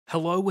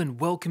Hello and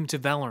welcome to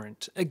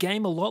Valorant, a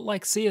game a lot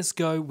like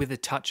CSGO with a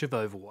touch of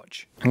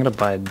Overwatch. I'm gonna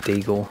buy a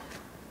Deagle.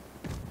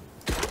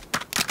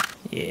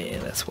 Yeah,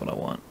 that's what I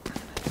want.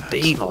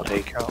 Deagle.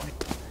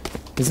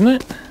 Isn't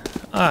it?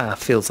 Ah,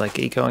 feels like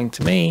ecoing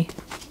to me.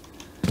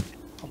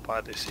 I'll buy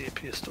this here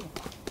pistol.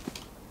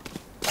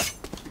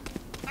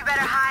 You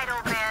better hide,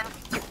 old man.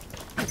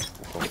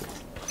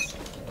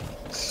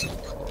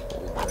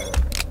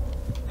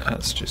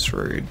 That's just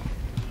rude.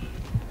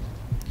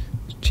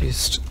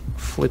 Just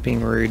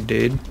flipping rude,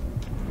 dude.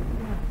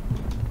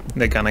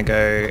 They're gonna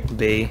go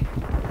B.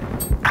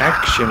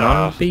 Action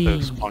on B.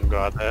 There's one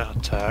guy there,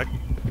 attack.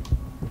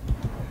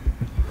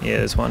 Yeah,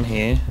 there's one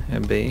here,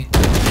 and B.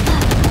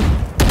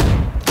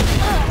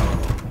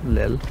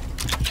 Lil.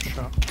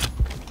 Shot.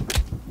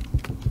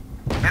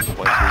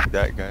 Why take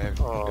that guy?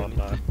 Oh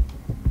no.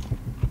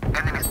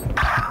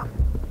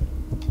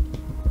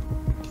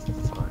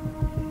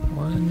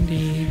 One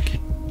dig.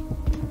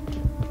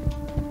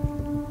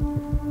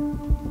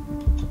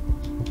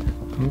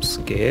 I'm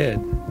scared.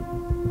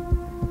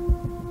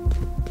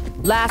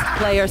 Last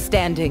player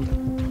standing.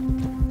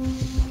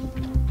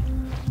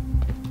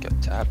 Get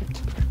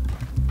tapped.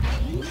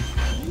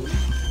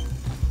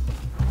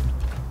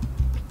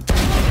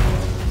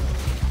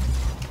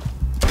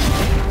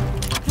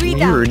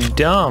 You're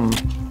dumb.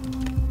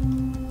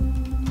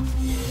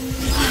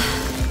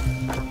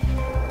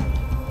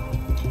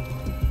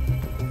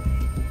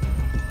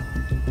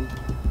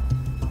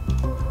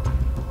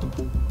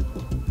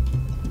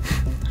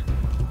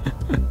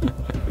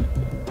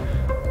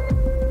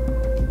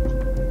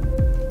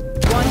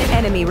 One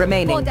enemy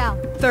remaining. Fall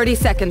down. 30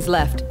 seconds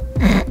left.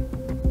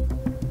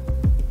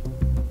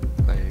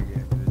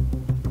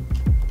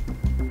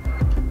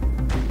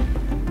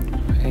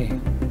 Hey.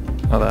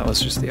 Oh, that was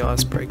just the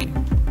ice breaking.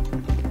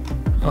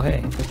 Oh,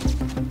 hey.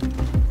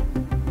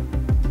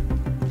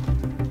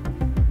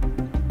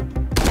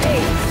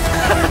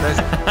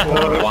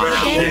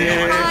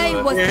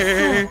 I was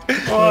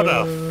What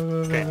a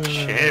fucking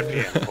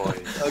champion, boy.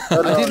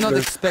 I did not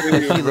expect the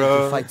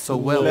healer to fight so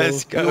well.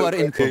 Let's go. You are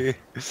in for.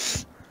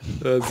 That's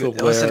That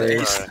was an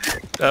hilarious. ace.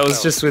 That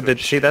was just with the...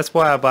 See, that's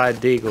why I buy a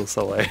Deagle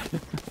solo.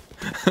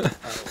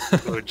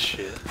 Good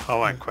shit. I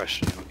won't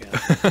question you again.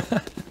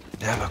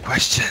 Have a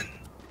question.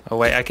 Oh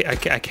wait, I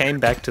came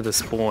back to the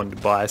spawn to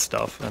buy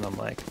stuff, and I'm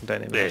like,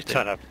 don't even Yeah, have to.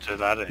 don't have to do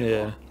that anymore.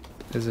 Yeah.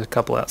 There's a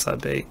couple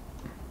outside B.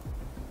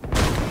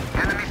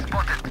 enemy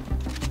spotted.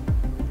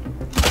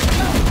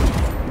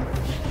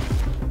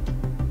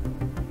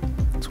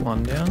 It's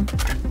one down.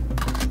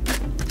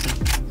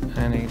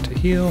 I need to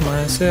heal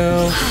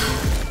myself.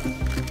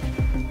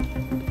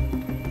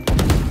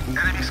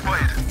 Enemy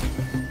spotted.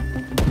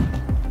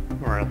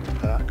 We're at the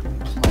back.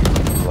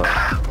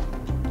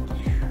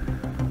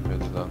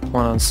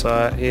 One on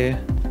site here.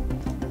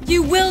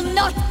 You will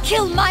not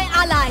kill my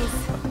allies.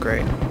 Oh,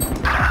 great.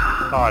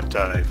 Oh, I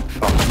don't even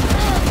fucking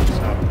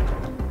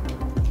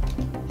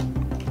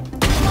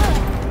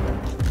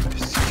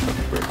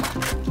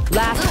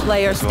Last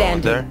player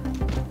standing. There.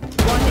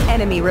 One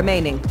enemy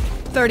remaining.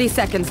 30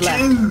 seconds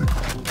left.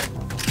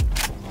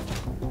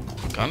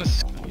 Gun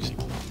is easy.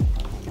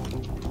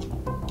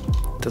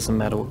 Doesn't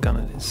matter what gun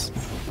it is.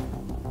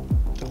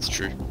 That's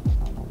true.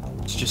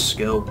 It's just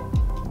skill.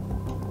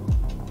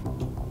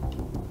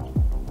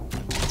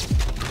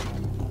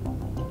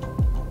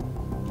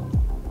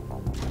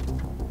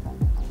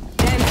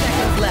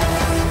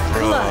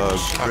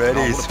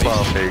 Ready's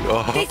popping.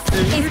 Oh, This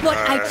is what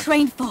I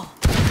trained for.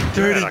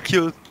 30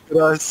 kills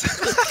for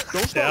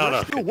us. Out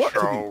of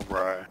control,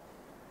 bro.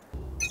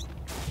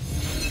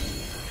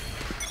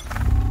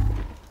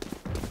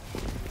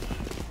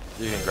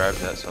 You can grab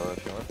that solo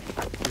if you want.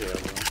 Yeah,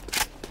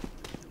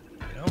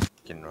 You know, you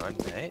can run,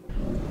 mate.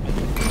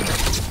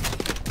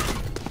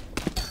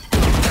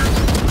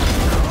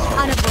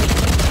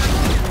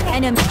 Unavoidable.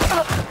 Enemy.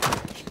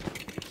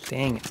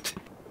 Dang it.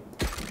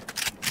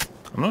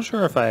 I'm not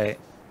sure if I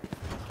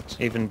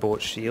even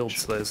bought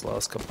shields those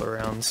last couple of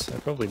rounds. I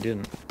probably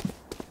didn't.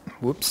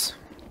 Whoops.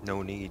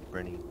 No need,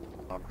 Brenny.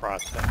 I'm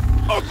right there.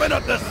 Open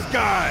up the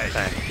sky!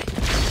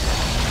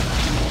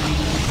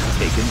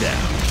 Take it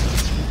down.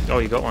 Oh,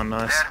 you got one,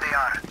 nice. There they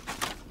are.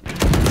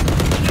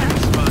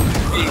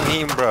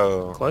 Team,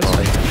 bro. Close. Yeah,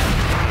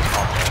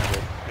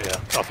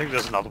 I think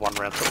there's another one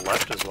round to the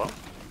left as well.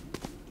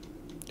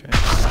 Okay.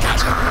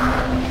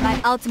 My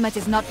ultimate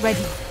is not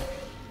ready.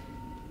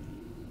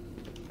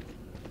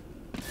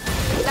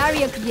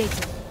 Barrier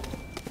created.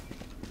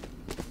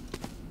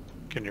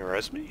 Can you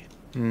res me?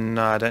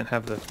 No, I don't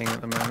have the thing at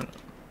the moment.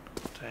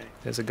 Dang.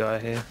 There's a guy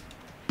here.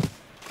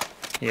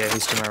 Yeah,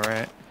 he's to my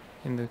right.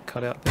 In the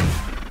cutout there.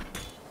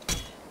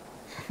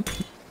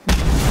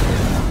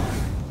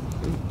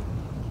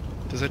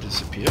 Does it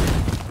disappear?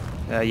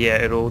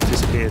 Yeah, it'll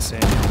disappear soon.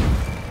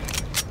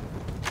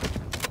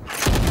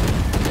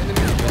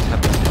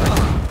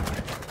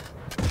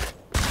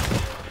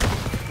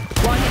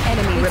 One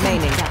enemy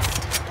remaining.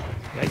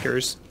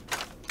 Yikers.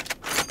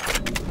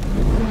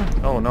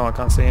 Oh no, I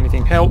can't see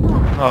anything. Help!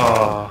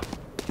 Oh.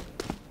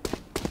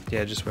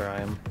 Yeah, just where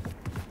I am.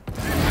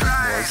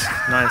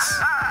 guys. Nice.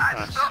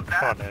 Nice.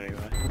 Fun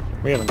anyway.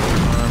 We haven't got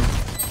time.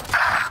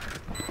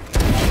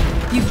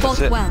 You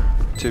fought it. well.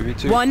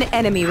 2v2. One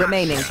enemy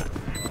remaining.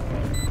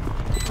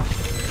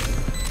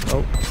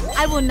 Oh,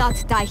 I will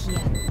not die here.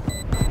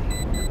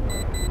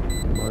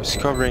 He's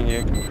covering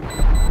you.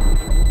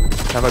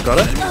 have I got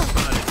it?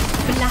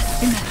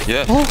 Blasphemous.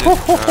 Yes.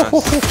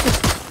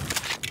 Nice.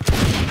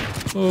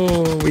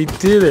 Oh, we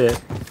did it.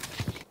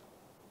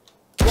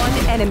 One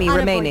enemy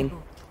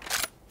remaining.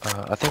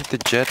 I think the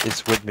jet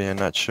is with me, I'm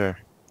not sure.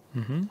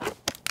 Mm-hmm.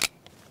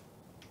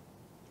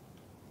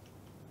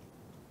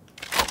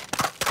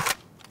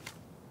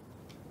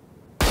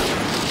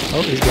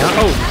 Oh, he's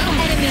behind.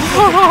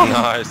 Oh,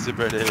 Nice,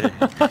 super D.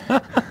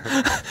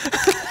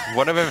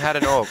 One of them had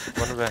an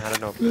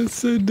AWP. that's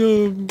so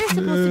dumb. They're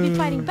supposed to be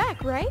fighting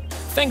back, right?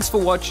 Thanks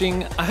for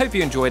watching. I hope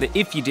you enjoyed it.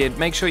 If you did,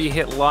 make sure you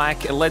hit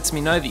like. It lets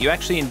me know that you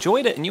actually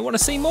enjoyed it and you want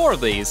to see more of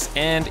these.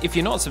 And if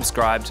you're not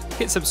subscribed,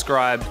 hit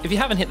subscribe. If you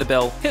haven't hit the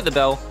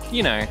bell,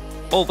 you know,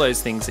 all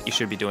those things that you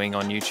should be doing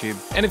on YouTube.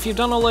 And if you've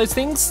done all those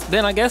things,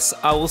 then I guess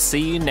I will see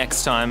you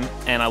next time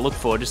and I look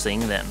forward to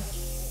seeing them.